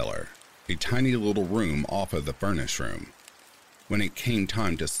coal cellar, a tiny little room off of the furnace room. When it came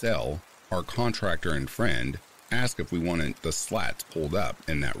time to sell, our contractor and friend asked if we wanted the slats pulled up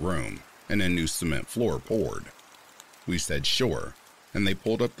in that room and a new cement floor poured. We said sure, and they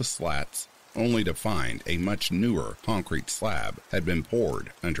pulled up the slats, only to find a much newer concrete slab had been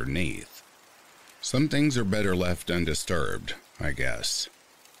poured underneath. Some things are better left undisturbed, I guess.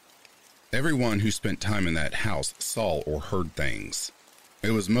 Everyone who spent time in that house saw or heard things.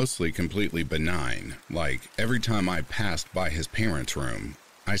 It was mostly completely benign, like every time I passed by his parents' room,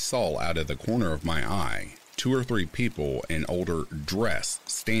 I saw out of the corner of my eye 2 or 3 people in older dress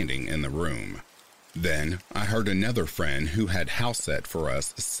standing in the room. Then I heard another friend who had house set for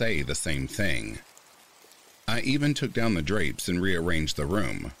us say the same thing. I even took down the drapes and rearranged the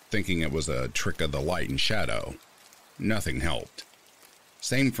room, thinking it was a trick of the light and shadow. Nothing helped.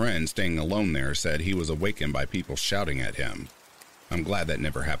 Same friend staying alone there said he was awakened by people shouting at him. I'm glad that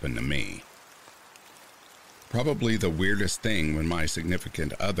never happened to me. Probably the weirdest thing when my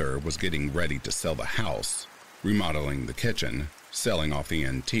significant other was getting ready to sell the house, remodeling the kitchen, selling off the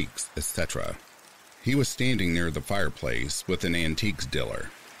antiques, etc. He was standing near the fireplace with an antiques dealer,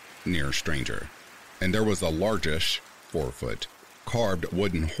 near a stranger, and there was a largish, 4-foot, carved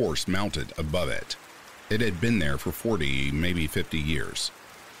wooden horse mounted above it. It had been there for 40, maybe 50 years.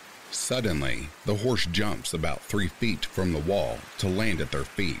 Suddenly, the horse jumps about 3 feet from the wall to land at their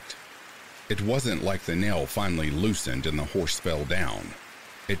feet. It wasn't like the nail finally loosened and the horse fell down.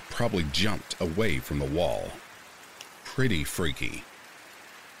 It probably jumped away from the wall. Pretty freaky.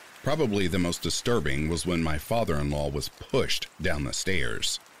 Probably the most disturbing was when my father-in-law was pushed down the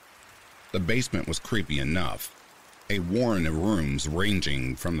stairs. The basement was creepy enough. A warren of rooms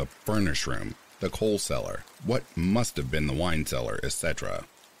ranging from the furnace room, the coal cellar, what must have been the wine cellar, etc.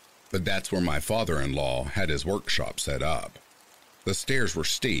 But that's where my father-in-law had his workshop set up. The stairs were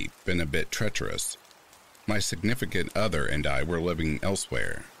steep and a bit treacherous. My significant other and I were living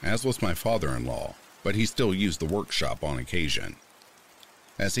elsewhere, as was my father-in-law, but he still used the workshop on occasion.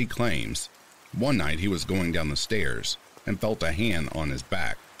 As he claims, one night he was going down the stairs and felt a hand on his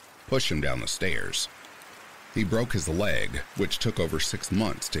back push him down the stairs. He broke his leg, which took over 6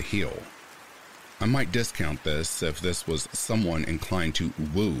 months to heal. I might discount this if this was someone inclined to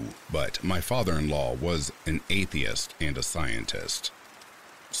woo, but my father-in-law was an atheist and a scientist.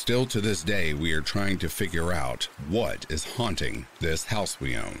 Still to this day, we are trying to figure out what is haunting this house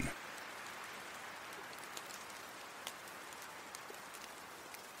we own.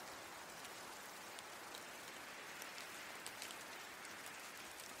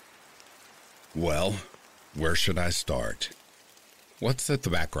 Well, where should I start? Let's set the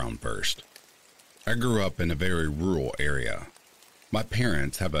background first. I grew up in a very rural area. My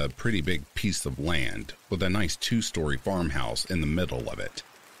parents have a pretty big piece of land with a nice 2-story farmhouse in the middle of it.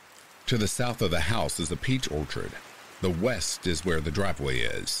 To the south of the house is a peach orchard. The west is where the driveway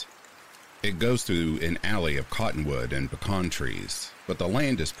is. It goes through an alley of cottonwood and pecan trees, but the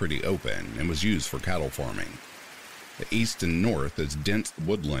land is pretty open and was used for cattle farming. The east and north is dense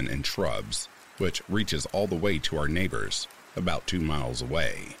woodland and shrubs, which reaches all the way to our neighbors, about 2 miles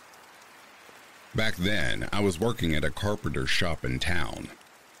away. Back then, I was working at a carpenter shop in town.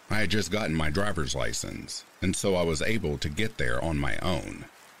 I had just gotten my driver's license, and so I was able to get there on my own.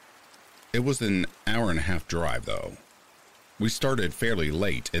 It was an hour-and-a-half drive, though. We started fairly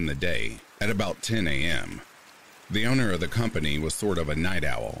late in the day, at about 10 a.m. The owner of the company was sort of a night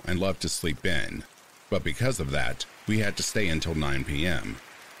owl and loved to sleep in, but because of that, we had to stay until 9 p.m.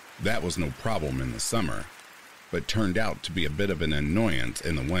 That was no problem in the summer, but turned out to be a bit of an annoyance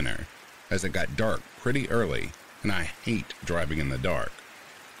in the winter, as it got dark pretty early, and I hate driving in the dark,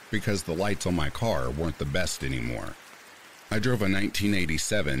 because the lights on my car weren't the best anymore. I drove a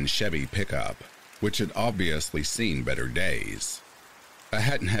 1987 Chevy pickup, which had obviously seen better days. I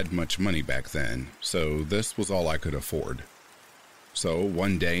hadn't had much money back then, so this was all I could afford. So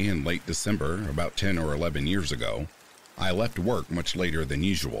one day in late December, about 10 or 11 years ago, I left work much later than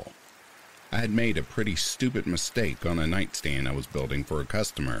usual. I had made a pretty stupid mistake on a nightstand I was building for a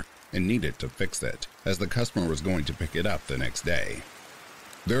customer and needed to fix it, as the customer was going to pick it up the next day.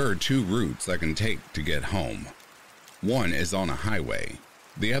 There are 2 routes I can take to get home. One is on a highway.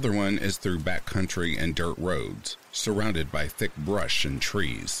 The other one is through backcountry and dirt roads, surrounded by thick brush and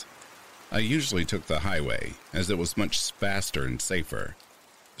trees. I usually took the highway, as it was much faster and safer,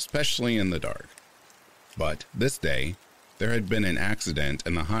 especially in the dark. But this day, there had been an accident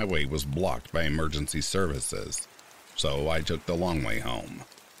and the highway was blocked by emergency services, so I took the long way home.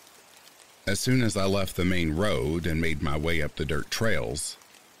 As soon as I left the main road and made my way up the dirt trails,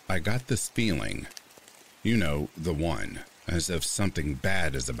 I got this feeling. You know, the one, as if something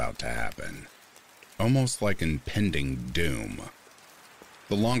bad is about to happen. Almost like impending doom.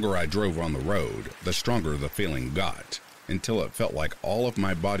 The longer I drove on the road, the stronger the feeling got, until it felt like all of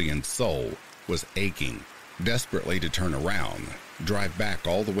my body and soul was aching, desperately to turn around, drive back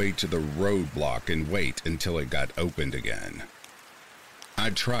all the way to the roadblock and wait until it got opened again. I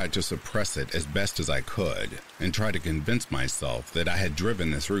tried to suppress it as best as I could and tried to convince myself that I had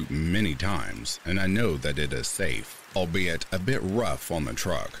driven this route many times and I know that it is safe, albeit a bit rough on the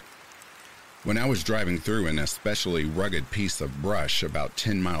truck. When I was driving through an especially rugged piece of brush about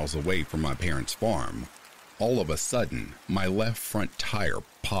 10 miles away from my parents' farm, all of a sudden my left front tire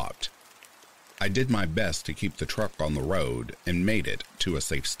popped. I did my best to keep the truck on the road and made it to a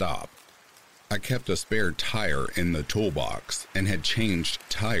safe stop. I kept a spare tire in the toolbox and had changed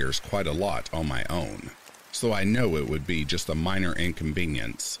tires quite a lot on my own, so I know it would be just a minor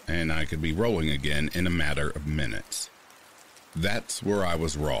inconvenience and I could be rolling again in a matter of minutes. That's where I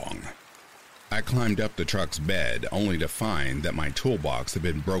was wrong. I climbed up the truck's bed only to find that my toolbox had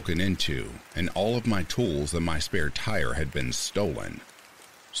been broken into and all of my tools and my spare tire had been stolen.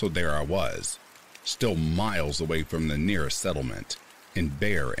 So there I was, still miles away from the nearest settlement, in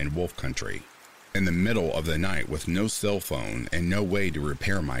bear and wolf country, in the middle of the night with no cell phone and no way to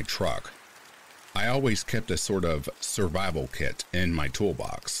repair my truck. I always kept a sort of survival kit in my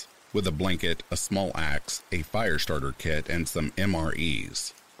toolbox, with a blanket, a small axe, a fire starter kit, and some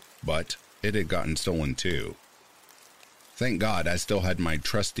MREs. But it had gotten stolen too. Thank God I still had my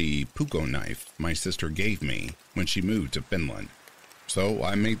trusty Puukko knife my sister gave me when she moved to Finland. So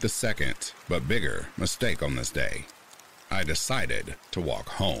I made the second, but bigger, mistake on this day. I decided to walk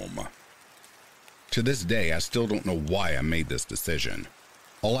home. To this day, I still don't know why I made this decision.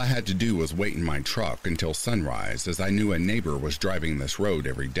 All I had to do was wait in my truck until sunrise, as I knew a neighbor was driving this road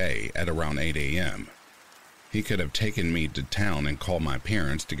every day at around 8 a.m. He could have taken me to town and called my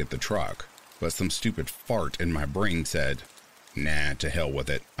parents to get the truck, but some stupid fart in my brain said, "Nah, to hell with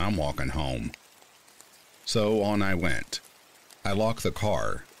it, I'm walking home." So on I went. I locked the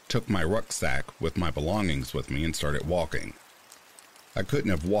car, took my rucksack with my belongings with me, and started walking. I couldn't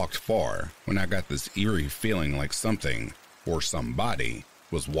have walked far when I got this eerie feeling like something, or somebody,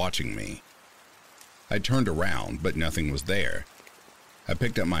 was watching me. I turned around, but nothing was there. I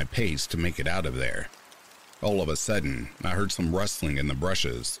picked up my pace to make it out of there. All of a sudden, I heard some rustling in the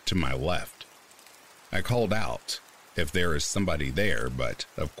brushes to my left. I called out if there is somebody there, but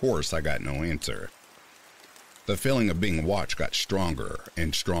of course I got no answer. The feeling of being watched got stronger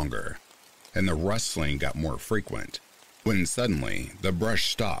and stronger, and the rustling got more frequent, when suddenly the brush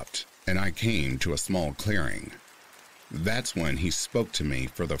stopped and I came to a small clearing. That's when he spoke to me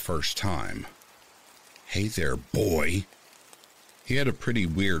for the first time. "Hey there, boy." He had a pretty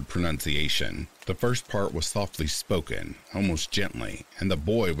weird pronunciation. The first part was softly spoken, almost gently, and the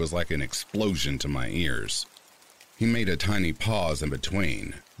boy was like an explosion to my ears. He made a tiny pause in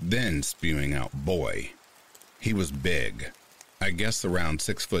between, then spewing out boy. He was big, I guess around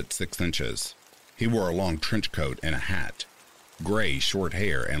 6'6". He wore a long trench coat and a hat, gray short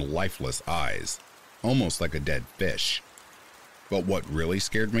hair and lifeless eyes, almost like a dead fish. But what really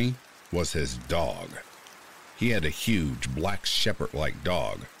scared me was his dog. He had a huge black shepherd-like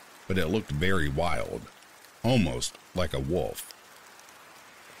dog, but it looked very wild, almost like a wolf.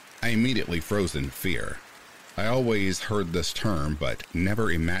 I immediately froze in fear. I always heard this term, but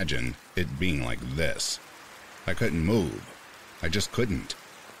never imagined it being like this. I couldn't move. I just couldn't.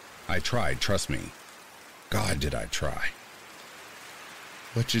 I tried, trust me. God, did I try.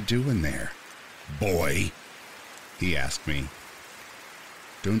 "What you doing there, boy?" he asked me.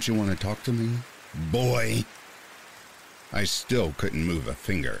 "Don't you want to talk to me, boy?" I still couldn't move a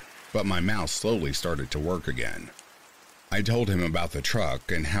finger, but my mouth slowly started to work again. I told him about the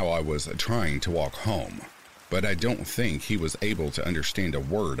truck and how I was trying to walk home, but I don't think he was able to understand a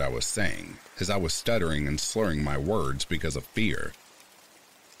word I was saying, as I was stuttering and slurring my words because of fear.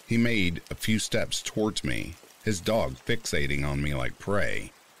 He made a few steps towards me, his dog fixating on me like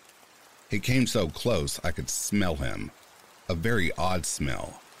prey. He came so close I could smell him, a very odd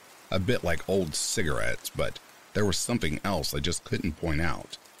smell, a bit like old cigarettes, but there was something else I just couldn't point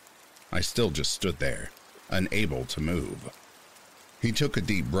out. I still just stood there, unable to move. He took a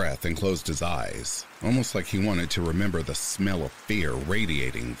deep breath and closed his eyes, almost like he wanted to remember the smell of fear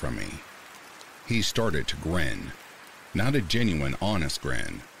radiating from me. He started to grin, not a genuine, honest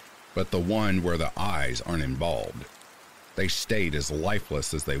grin, but the one where the eyes aren't involved. They stayed as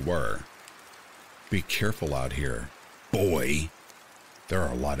lifeless as they were. "Be careful out here, boy. There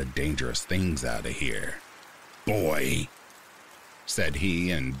are a lot of dangerous things out of here, boy," said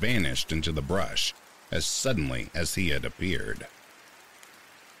he, and vanished into the brush as suddenly as he had appeared.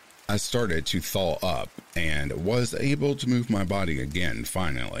 I started to thaw up and was able to move my body again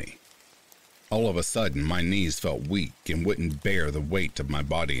finally. All of a sudden, my knees felt weak and wouldn't bear the weight of my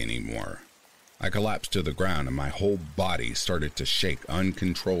body anymore. I collapsed to the ground and my whole body started to shake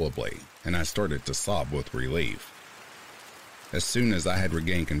uncontrollably, and I started to sob with relief. As soon as I had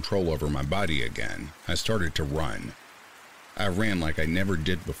regained control over my body again, I started to run. I ran like I never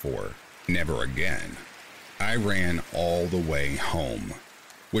did before, never again. I ran all the way home,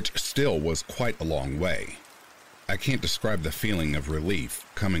 which still was quite a long way. I can't describe the feeling of relief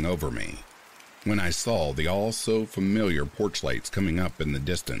coming over me when I saw the all-so-familiar porch lights coming up in the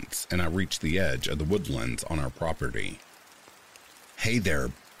distance and I reached the edge of the woodlands on our property. "Hey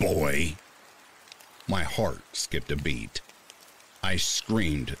there, boy." My heart skipped a beat. I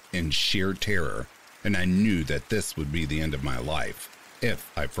screamed in sheer terror, and I knew that this would be the end of my life if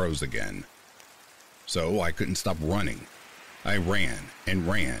I froze again. So I couldn't stop running. I ran and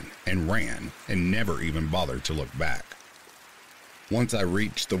ran and ran and never even bothered to look back. Once I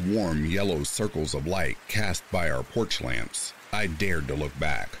reached the warm yellow circles of light cast by our porch lamps, I dared to look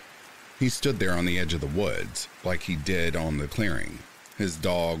back. He stood there on the edge of the woods, like he did on the clearing, his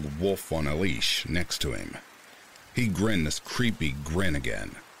dog Wolf on a leash next to him. He grinned this creepy grin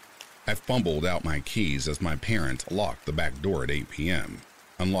again. I fumbled out my keys as my parents locked the back door at 8 p.m.,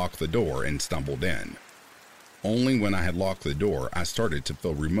 unlocked the door, and stumbled in. Only when I had locked the door, I started to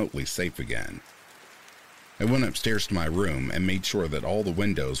feel remotely safe again. I went upstairs to my room and made sure that all the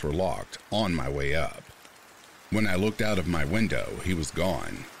windows were locked on my way up. When I looked out of my window, he was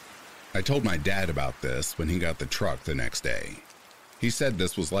gone. I told my dad about this when he got the truck the next day. He said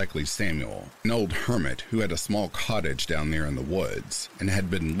this was likely Samuel, an old hermit who had a small cottage down there in the woods and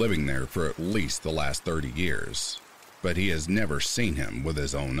had been living there for at least the last 30 years, but he has never seen him with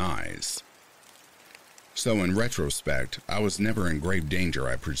his own eyes. So in retrospect, I was never in grave danger,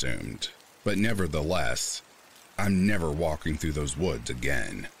 I presumed, but nevertheless, I'm never walking through those woods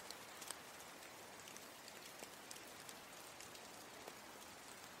again.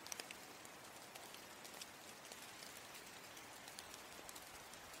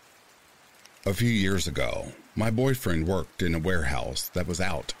 A few years ago, my boyfriend worked in a warehouse that was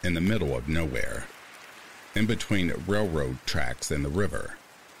out in the middle of nowhere, in between railroad tracks and the river.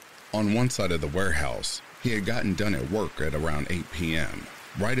 On one side of the warehouse, he had gotten done at work at around 8 p.m.,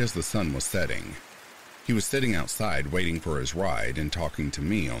 right as the sun was setting. He was sitting outside waiting for his ride and talking to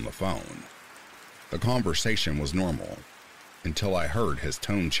me on the phone. The conversation was normal, until I heard his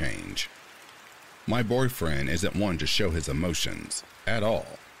tone change. My boyfriend isn't one to show his emotions at all,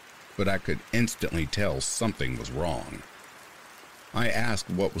 but I could instantly tell something was wrong. I asked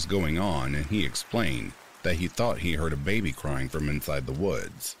what was going on, and he explained that he thought he heard a baby crying from inside the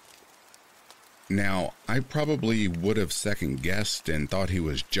woods. Now, I probably would have second-guessed and thought he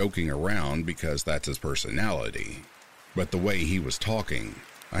was joking around because that's his personality, but the way he was talking,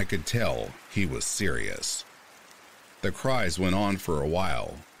 I could tell he was serious. The cries went on for a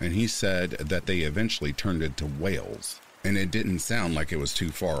while, and he said that they eventually turned into wails, and it didn't sound like it was too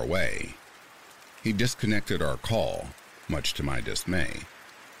far away. He disconnected our call, much to my dismay,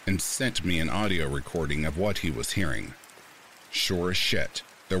 and sent me an audio recording of what he was hearing. Sure as shit,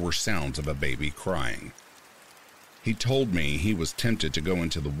 there were sounds of a baby crying. He told me he was tempted to go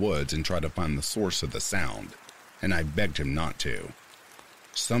into the woods and try to find the source of the sound, and I begged him not to.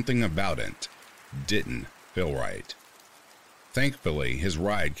 Something about it didn't feel right. Thankfully, his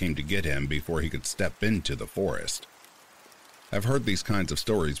ride came to get him before he could step into the forest. I've heard these kinds of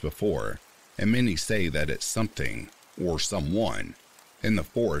stories before, and many say that it's something, or someone, in the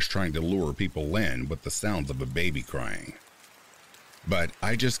forest trying to lure people in with the sounds of a baby crying. But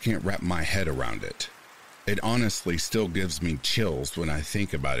I just can't wrap my head around it. It honestly still gives me chills when I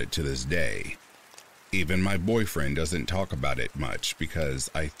think about it to this day. Even my boyfriend doesn't talk about it much because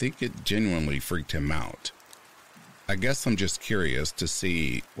I think it genuinely freaked him out. I guess I'm just curious to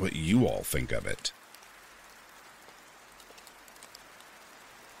see what you all think of it.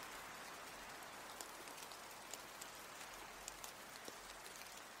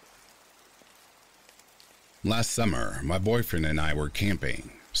 Last summer, my boyfriend and I were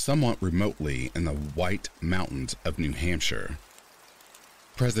camping, somewhat remotely in the White Mountains of New Hampshire.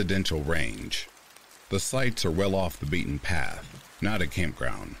 Presidential Range. The sites are well off the beaten path, not a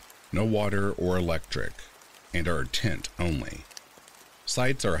campground, no water or electric, and are tent only.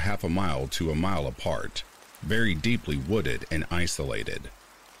 Sites are half a mile to a mile apart, very deeply wooded and isolated.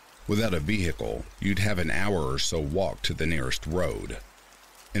 Without a vehicle, you'd have an hour or so walk to the nearest road.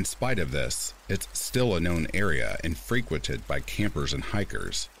 In spite of this, it's still a known area and frequented by campers and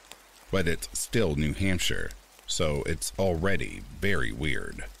hikers, but it's still New Hampshire, so it's already very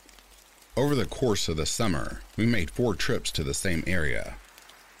weird. Over the course of the summer, we made 4 trips to the same area.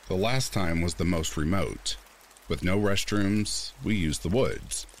 The last time was the most remote. With no restrooms, we used the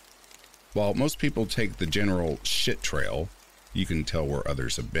woods. While most people take the general shit trail, you can tell where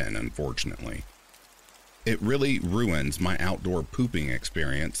others have been, unfortunately. It really ruins my outdoor pooping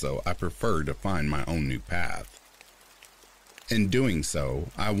experience, so I prefer to find my own new path. In doing so,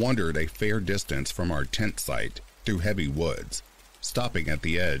 I wandered a fair distance from our tent site through heavy woods, stopping at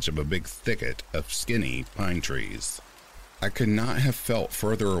the edge of a big thicket of skinny pine trees. I could not have felt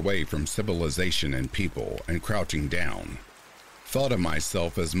further away from civilization and people, and crouching down, thought of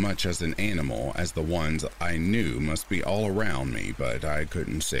myself as much as an animal as the ones I knew must be all around me, but I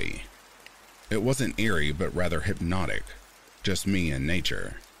couldn't see. It wasn't eerie, but rather hypnotic, just me and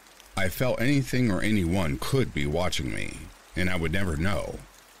nature. I felt anything or anyone could be watching me, and I would never know.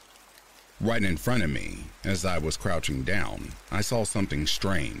 Right in front of me, as I was crouching down, I saw something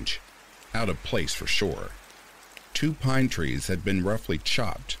strange, out of place for sure. 2 pine trees had been roughly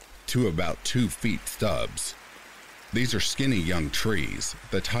chopped to about 2 feet stubs. These are skinny young trees,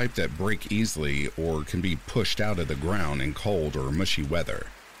 the type that break easily or can be pushed out of the ground in cold or mushy weather.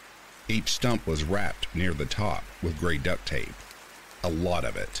 Each stump was wrapped near the top with gray duct tape. A lot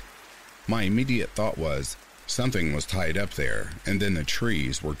of it. My immediate thought was, something was tied up there, and then the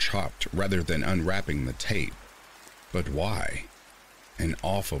trees were chopped rather than unwrapping the tape. But why? And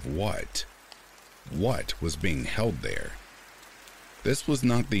off of what? what was being held there. This was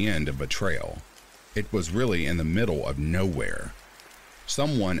not the end of a trail. It was really in the middle of nowhere.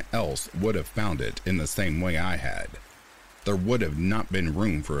 Someone else would have found it in the same way I had. There would have not been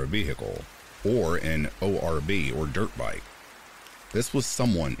room for a vehicle, or an ORV or dirt bike. This was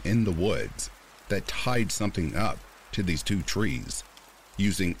someone in the woods that tied something up to these two trees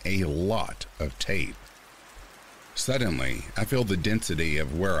using a lot of tape. Suddenly, I feel the density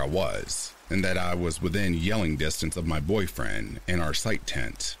of where I was, and that I was within yelling distance of my boyfriend and our site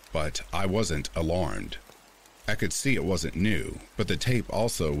tent, but I wasn't alarmed. I could see it wasn't new, but the tape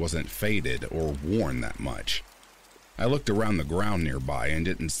also wasn't faded or worn that much. I looked around the ground nearby and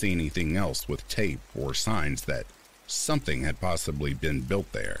didn't see anything else with tape or signs that something had possibly been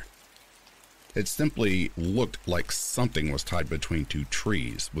built there. It simply looked like something was tied between two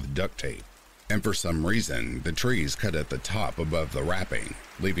trees with duct tape, and for some reason, the trees cut at the top above the wrapping,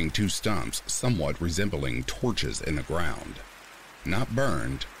 leaving two stumps somewhat resembling torches in the ground. Not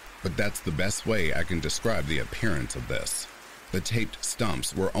burned, but that's the best way I can describe the appearance of this. The taped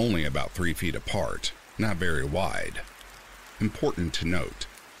stumps were only about 3 feet apart, not very wide. Important to note,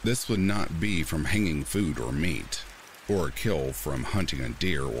 this would not be from hanging food or meat, or a kill from hunting a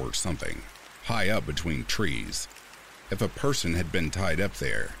deer or something, high up between trees. If a person had been tied up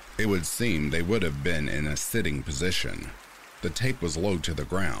there, it would seem they would have been in a sitting position. The tape was low to the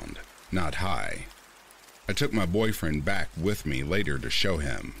ground, not high. I took my boyfriend back with me later to show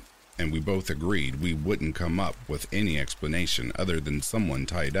him, and we both agreed we wouldn't come up with any explanation other than someone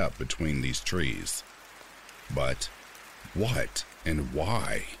tied up between these trees. But what and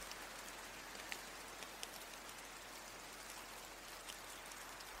why?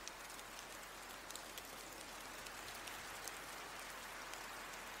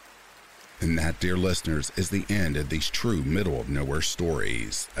 And that, dear listeners, is the end of these true middle-of-nowhere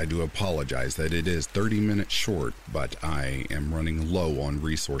stories. I do apologize that it is 30 minutes short, but I am running low on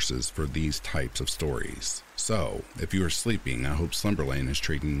resources for these types of stories. So, if you are sleeping, I hope Slumberland is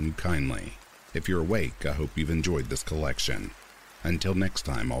treating you kindly. If you're awake, I hope you've enjoyed this collection. Until next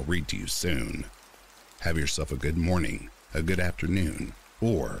time, I'll read to you soon. Have yourself a good morning, a good afternoon,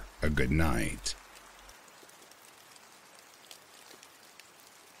 or a good night.